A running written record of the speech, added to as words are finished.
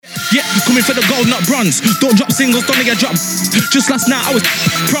Yeah, coming for the gold, not bronze. Don't drop singles, don't get dropped. Just last night I was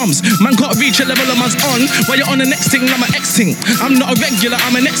proms. Man can't reach a level a man's on. While you're on the next thing, I'm an X thing. I'm not a regular,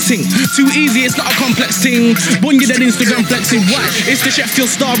 I'm a next thing. Too easy, it's not a complex thing. Bun you dead Instagram flexing. Why? It's the chef,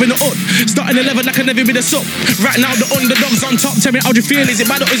 you'll starve in the hood. Starting 11, I can never be the sup. Right now the underdogs on top. Tell me how do you feel? Is it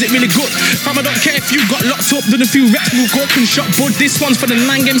bad or is it really good? Fam, I don't care if you got locked up. Done a few reps, we'll go and shot. But this one's for the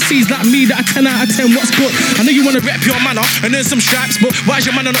 9 MCs like me that I 10 out of 10. What's good? I know you wanna rep your manner and earn some stripes, but why's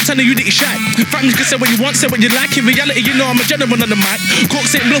your manner not telling you that you're shy? Fam, you can say what you want, say what you like. In reality, you know I'm a gentleman on the mic.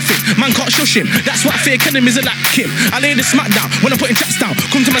 Corks ain't bluffing, man can't shush him. That's why fake enemies are like Kim. I lay the smack down when I'm putting tracks down.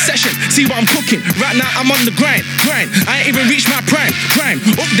 Come to my session, see what I'm cooking. Right now I'm on the grind. I ain't even reached my prime.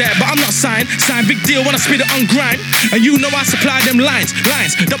 Up there, but I'm not signed. Sign big deal when I spit it on grind. And you know I supply them lines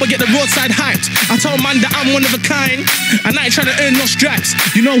that will get the roadside hyped. I told man that I'm one of a kind, and I ain't trying to earn no stripes.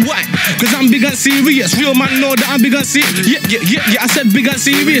 You know why? Cause I'm big and serious. Real man know that I'm big and serious. Yeah, I said big and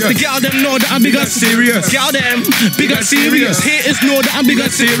serious. The girl them know that I'm big and serious. Girl them, big and serious. Haters know that I'm big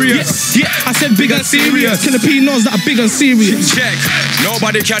and serious. Yeah, I said big and serious. Killer P knows that I'm big and serious. Check,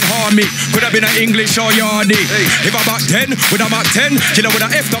 nobody can harm me. Could have been an English or Yardy. If I'm back 10, would I back 10? Killer would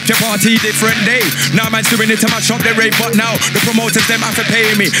have effed up your party different day. Now man's doing it to match up the rate, but now the promoters them have to pay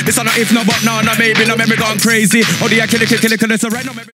me. This are not if, no, but no, maybe, no, me gone crazy. Oh, the killer, so right now,